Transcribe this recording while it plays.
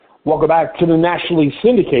Welcome back to the nationally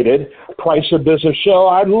syndicated Price of Business show.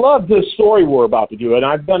 I love this story we're about to do, and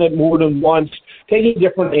I've done it more than once, taking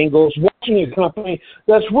different angles, watching a company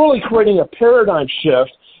that's really creating a paradigm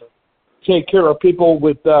shift to take care of people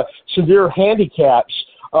with severe handicaps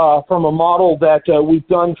from a model that we've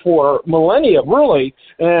done for millennia, really,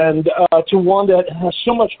 and to one that has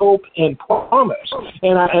so much hope and promise.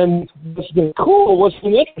 And what's been cool, what's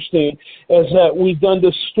been interesting, is that we've done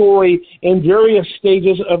this story in various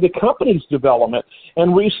stages of the company's development.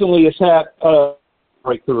 And recently it's had a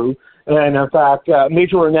breakthrough, and in fact,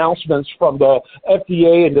 major announcements from the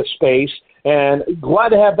FDA into space. And glad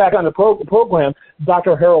to have back on the program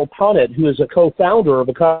Dr. Harold Punnett, who is a co-founder of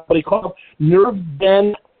a company called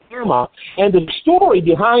NerveGen Pharma. And the story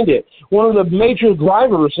behind it, one of the major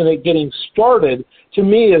drivers in it getting started, to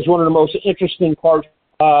me, is one of the most interesting parts.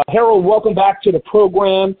 Harold, welcome back to the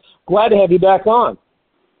program. Glad to have you back on.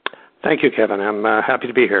 Thank you, Kevin. I'm happy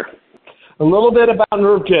to be here. A little bit about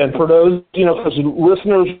NerveGen for those, because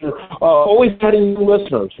listeners are always getting new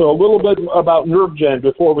listeners. So a little bit about NerveGen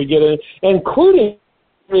before we get in, including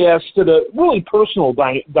as to the really personal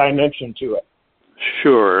dimension to it.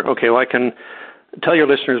 Sure. Okay, well, I can tell your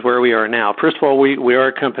listeners where we are now. First of all, we are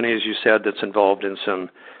a company, as you said, that's involved in some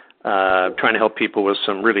trying to help people with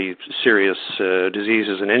some really serious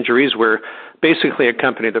diseases and injuries. We're basically a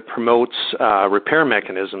company that promotes repair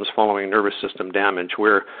mechanisms following nervous system damage.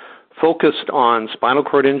 We're focused on spinal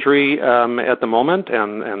cord injury at the moment,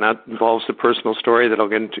 and that involves the personal story that I'll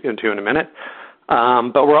get into in a minute.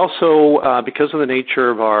 But we're also, because of the nature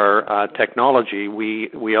of our technology,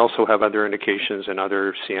 we also have other indications in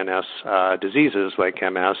other CNS diseases like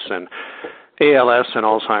MS and ALS and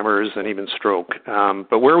Alzheimer's and even stroke.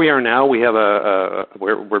 But where we are now,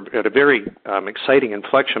 we're at a very exciting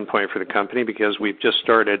inflection point for the company because we've just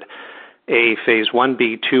started a phase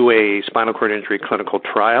 1b/2a spinal cord injury clinical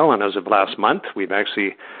trial, and as of last month, we've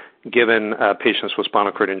actually given patients with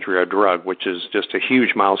spinal cord injury a drug, which is just a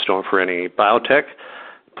huge milestone for any biotech.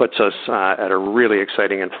 Puts us at a really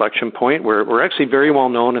exciting inflection point. We're actually very well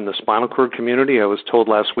known in the spinal cord community. I was told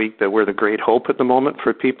last week that we're the great hope at the moment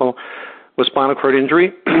for people with spinal cord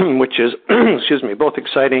injury, which is, both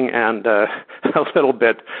exciting and a little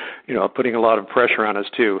bit, putting a lot of pressure on us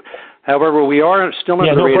too. However, we are still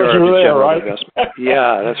under the radar of the general investment.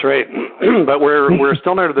 Yeah, that's right. But we're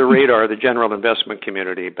still under the radar of the general investment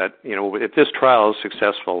community. But if this trial is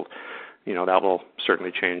successful, that will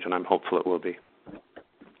certainly change, and I'm hopeful it will be.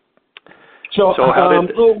 So go ahead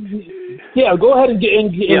and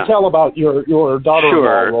tell about your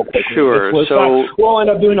daughter-in-law real quick. Sure. We'll end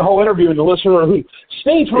up doing the whole interview, and the listener who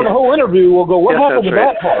stays for the whole interview will go, what happened to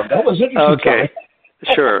that part? That was interesting. Okay.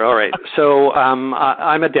 Sure. All right. So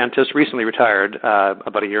I'm a dentist, recently retired.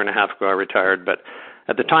 About a year and a half ago I retired. But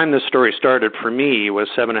at the time this story started for me was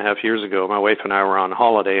 7.5 years ago. My wife and I were on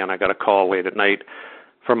holiday, and I got a call late at night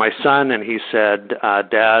from my son, and he said,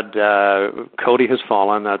 Dad, Cody has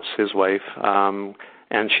fallen. That's his wife.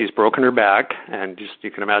 And she's broken her back. And you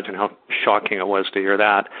can imagine how shocking it was to hear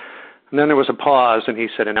that. And then there was a pause, and he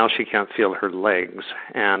said, and now she can't feel her legs.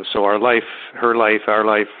 And so our life, her life, our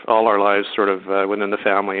life, all our lives sort of within the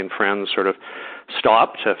family and friends sort of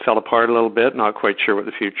stopped, fell apart a little bit, not quite sure what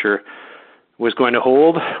the future was going to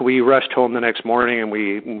hold. We rushed home the next morning, and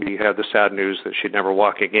we had the sad news that she'd never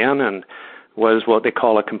walk again and was what they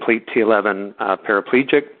call a complete T11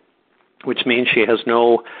 paraplegic, which means she has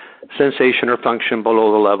no sensation or function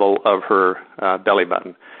below the level of her belly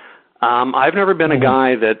button. I've never been a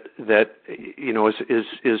guy that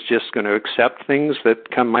is just going to accept things that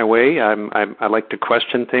come my way. I like to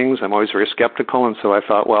question things. I'm always very skeptical, and so I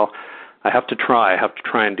thought, well, I have to try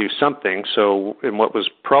and do something. So in what was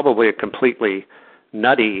probably a completely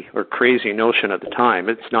nutty or crazy notion at the time,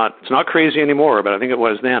 it's not crazy anymore, but I think it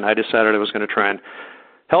was then. I decided I was going to try and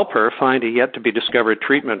help her find a yet-to-be-discovered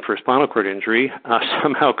treatment for spinal cord injury,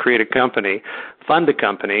 somehow create a company, fund a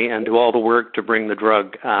company, and do all the work to bring the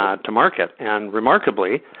drug to market. And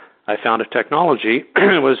remarkably, I found a technology.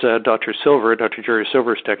 It was Dr. Jerry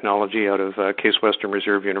Silver's technology out of Case Western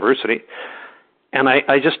Reserve University. And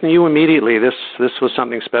I just knew immediately this was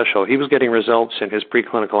something special. He was getting results in his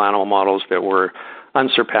preclinical animal models that were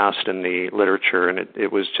unsurpassed in the literature, and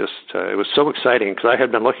it was just it was so exciting because I had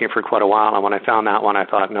been looking for quite a while, and when I found that one, I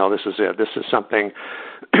thought, no, this is it. This is something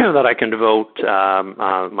that I can devote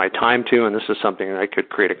my time to, and this is something I could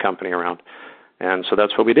create a company around. And so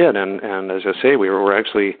that's what we did. And as I say, we're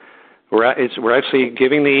actually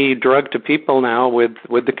giving the drug to people now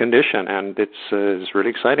with the condition, and it's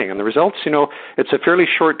really exciting. And the results, it's a fairly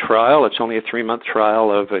short trial. It's only a 3-month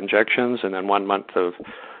trial of injections, and then 1 month of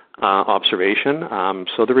observation.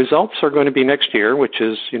 So the results are going to be next year, which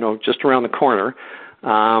is, just around the corner.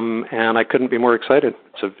 And I couldn't be more excited.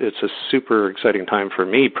 It's a super exciting time for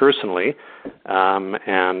me personally,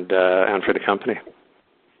 and for the company.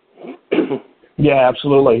 Yeah,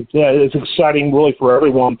 absolutely. Yeah, it's exciting really for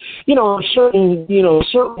everyone.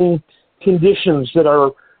 Certain conditions that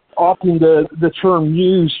are often the term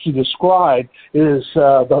used to describe is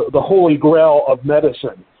the holy grail of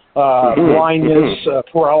medicine. Blindness,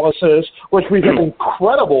 paralysis, which we've had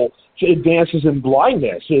incredible advances in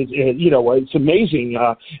blindness. It's amazing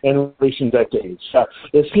in recent decades.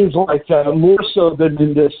 It seems like more so than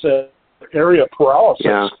in this area of paralysis.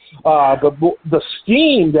 Yeah. But the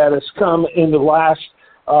steam that has come in the last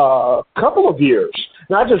couple of years,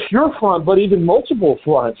 not just your front, but even multiple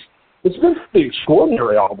fronts, it's been pretty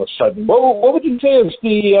extraordinary all of a sudden. What would you say is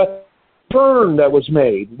the turn that was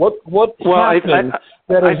made? What happened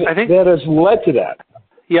that has led to that?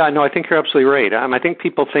 Yeah, no, I think you're absolutely right. I think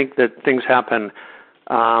people think that things happen,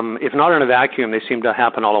 if not in a vacuum, they seem to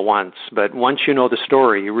happen all at once. But once you know the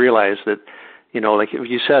story, you realize that, like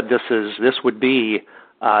you said, this would be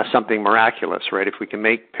something miraculous, right? If we can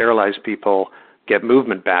make paralyzed people get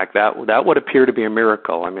movement back, that would appear to be a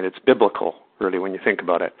miracle. I mean, it's biblical, really, when you think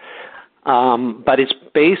about it. But it's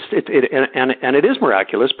based, and it is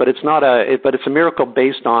miraculous, but it's not but it's a miracle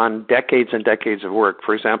based on decades and decades of work.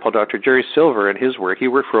 For example, Dr. Jerry Silver and his work, he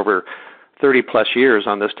worked for over 30 plus years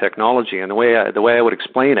on this technology. And the way I would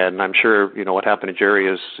explain it, and I'm sure what happened to Jerry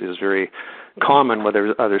is very common with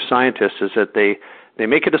other scientists, is that they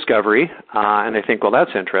make a discovery and they think, well,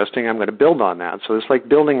 that's interesting, I'm going to build on that. So it's like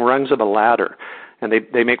building rungs of a ladder. And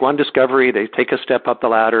they make one discovery, they take a step up the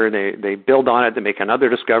ladder, and they build on it, they make another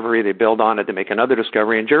discovery, they build on it, they make another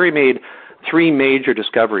discovery. And Jerry made 3 major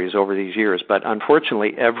discoveries over these years, but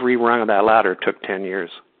unfortunately every rung of that ladder took 10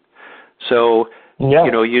 years. So, yeah.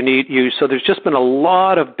 So there's just been a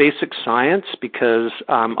lot of basic science because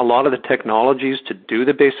a lot of the technologies to do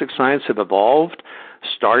the basic science have evolved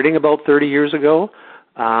starting about 30 years ago.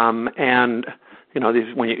 And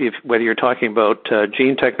whether you're talking about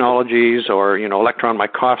gene technologies or electron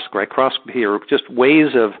microscopy or just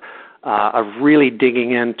ways of really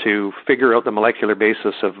digging in to figure out the molecular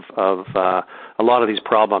basis of a lot of these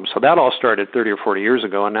problems. So that all started 30 or 40 years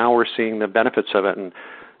ago, and now we're seeing the benefits of it. And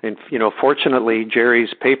fortunately,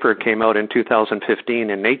 Jerry's paper came out in 2015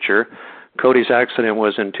 in Nature. Cody's accident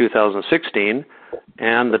was in 2016,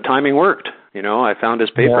 and the timing worked. I found his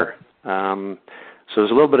paper. Yeah. So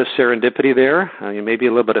there's a little bit of serendipity there, maybe a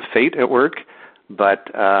little bit of fate at work, but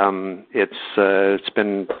it's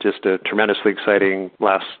been just a tremendously exciting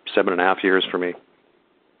last 7.5 years for me.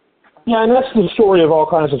 Yeah, and that's the story of all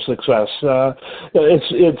kinds of success.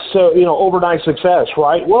 It's overnight success,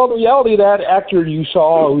 right? Well, the reality of that actor you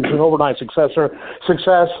saw, who's an overnight success,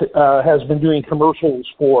 has been doing commercials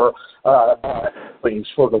for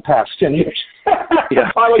the past 10 years.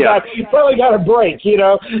 Finally got a break, and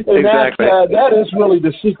exactly. That is really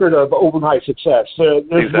the secret of overnight success. There's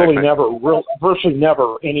exactly. really virtually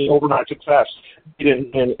never any overnight success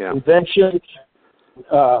in invention,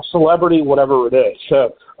 celebrity, whatever it is.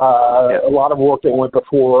 So a lot of work that went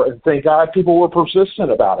before, and thank God people were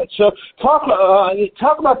persistent about it. So talk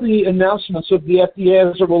about the announcements of the FDA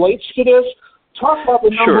as it relates to this. Talk about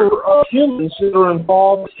the number of humans that are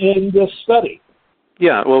involved in this study.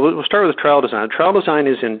 Yeah, well, we'll start with the trial design. Trial design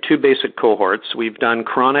is in 2 basic cohorts. We've done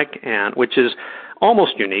chronic, which is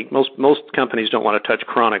almost unique. Most companies don't want to touch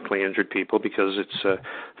chronically injured people because it's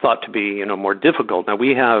thought to be more difficult. Now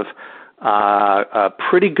we have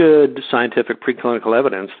pretty good scientific preclinical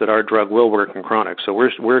evidence that our drug will work in chronic. So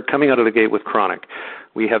we're coming out of the gate with chronic.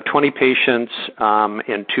 We have 20 patients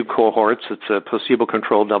in 2 cohorts. It's a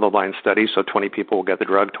placebo-controlled double-blind study, so 20 people will get the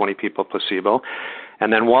drug, 20 people placebo.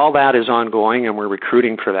 And then while that is ongoing and we're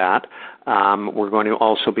recruiting for that, we're going to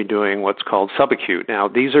also be doing what's called subacute. Now,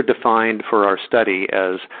 these are defined for our study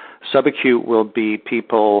as subacute will be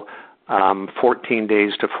people 14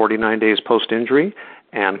 days to 49 days post-injury,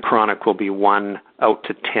 and chronic will be 1 out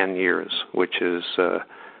to 10 years, which is,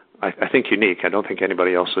 I think, unique. I don't think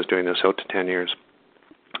anybody else is doing this out to 10 years.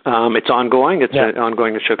 It's ongoing. It's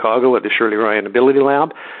ongoing in Chicago at the Shirley Ryan Ability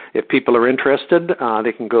Lab. If people are interested,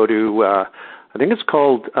 they can go to, I think it's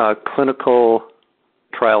called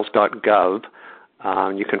clinicaltrials.gov.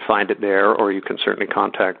 You can find it there, or you can certainly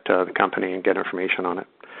contact the company and get information on it.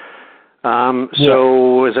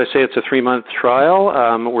 So, as I say, it's a 3-month trial.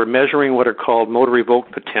 We're measuring what are called motor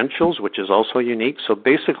evoked potentials, which is also unique. So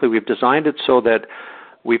basically, we've designed it so that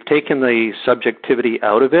we've taken the subjectivity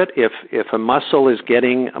out of it. If a muscle is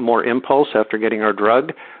getting more impulse after getting our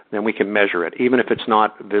drug, then we can measure it, even if it's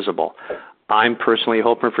not visible. I'm personally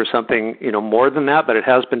hoping for something, more than that, but it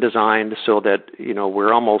has been designed so that,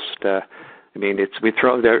 we're almost, our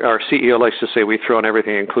CEO likes to say we've thrown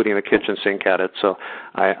everything, including the kitchen sink at it. So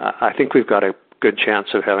I think we've got a good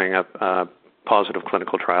chance of having a positive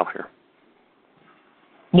clinical trial here.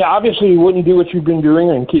 Yeah, obviously you wouldn't do what you've been doing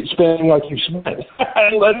and keep spending like you spent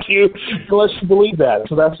unless you believe that.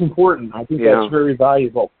 So that's important. I think that's very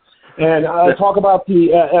valuable. And talk about the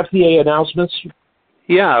FDA announcements.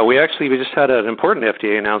 Yeah, we just had an important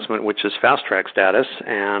FDA announcement, which is fast track status.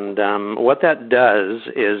 And what that does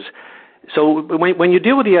is, so when you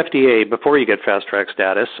deal with the FDA before you get fast track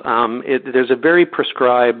status, there's a very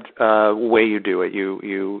prescribed way you do it.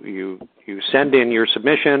 You send in your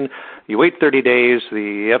submission, you wait 30 days,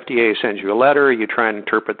 the FDA sends you a letter, you try and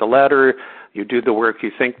interpret the letter, you do the work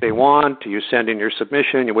you think they want, you send in your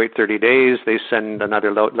submission, you wait 30 days, they send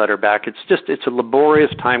another letter back. It's a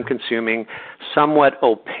laborious, time-consuming, somewhat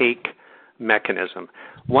opaque mechanism.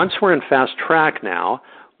 Once we're in fast track now,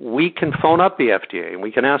 we can phone up the FDA and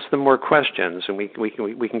we can ask them more questions and we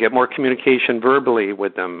can get more communication verbally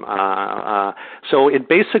with them. So it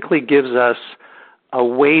basically gives us a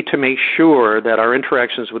way to make sure that our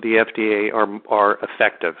interactions with the FDA are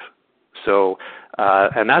effective. So,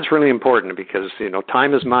 and that's really important because,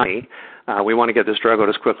 time is money. We want to get this drug out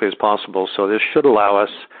as quickly as possible. So this should allow us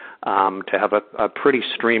to have a pretty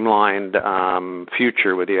streamlined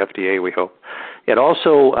future with the FDA, we hope. It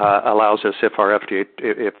also allows us,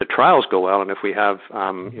 if the trials go well and if we have,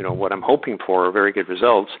 what I'm hoping for, very good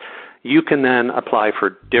results, you can then apply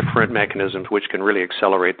for different mechanisms which can really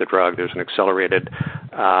accelerate the drug. There's an accelerated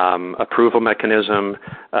approval mechanism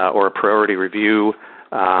or a priority review,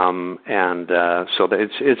 and so that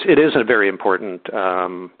it is a very important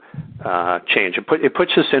change. It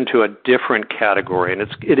puts us into a different category, and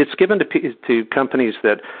it's given to companies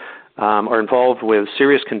that are involved with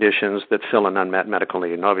serious conditions that fill an unmet medical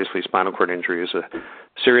need. And obviously, spinal cord injury is a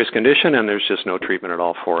serious condition, and there's just no treatment at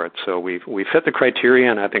all for it. So we fit the criteria,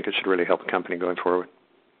 and I think it should really help the company going forward.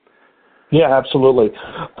 Yeah, absolutely.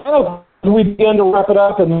 Well, we begin to wrap it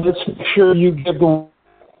up, and let's make sure you give the...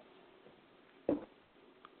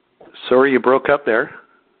 Sorry, you broke up there.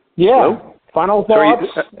 Yeah. Hello? Final thoughts?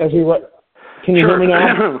 Can you hear me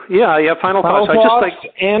now? Yeah, final thoughts.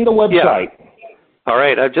 And the website. Yeah. All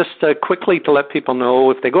right, just quickly to let people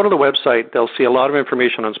know, if they go to the website, they'll see a lot of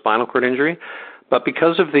information on spinal cord injury. But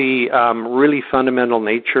because of the really fundamental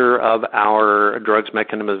nature of our drug's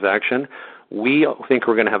mechanism of action, we think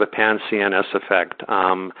we're going to have a pan-CNS effect.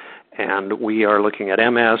 And we are looking at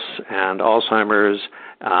MS and Alzheimer's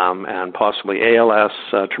and possibly ALS,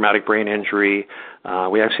 traumatic brain injury.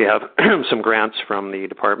 We actually have some grants from the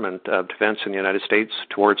Department of Defense in the United States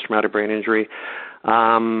towards traumatic brain injury.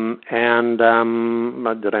 And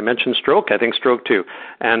did I mention stroke? I think stroke too.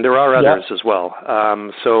 And there are others as well.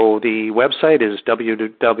 So the website is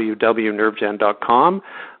www.nervegen.com.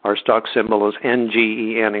 Our stock symbol is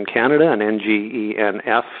NGEN in Canada and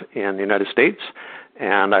NGENF in the United States.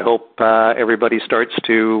 And I hope everybody starts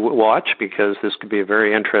to watch because this could be a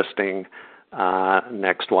very interesting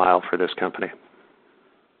next while for this company.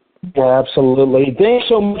 Yeah, absolutely. Thanks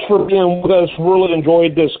so much for being with us. Really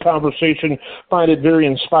enjoyed this conversation. Find it very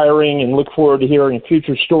inspiring and look forward to hearing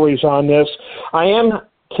future stories on this. I am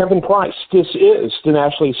Kevin Price. This is the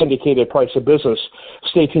nationally syndicated Price of Business.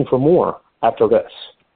 Stay tuned for more after this.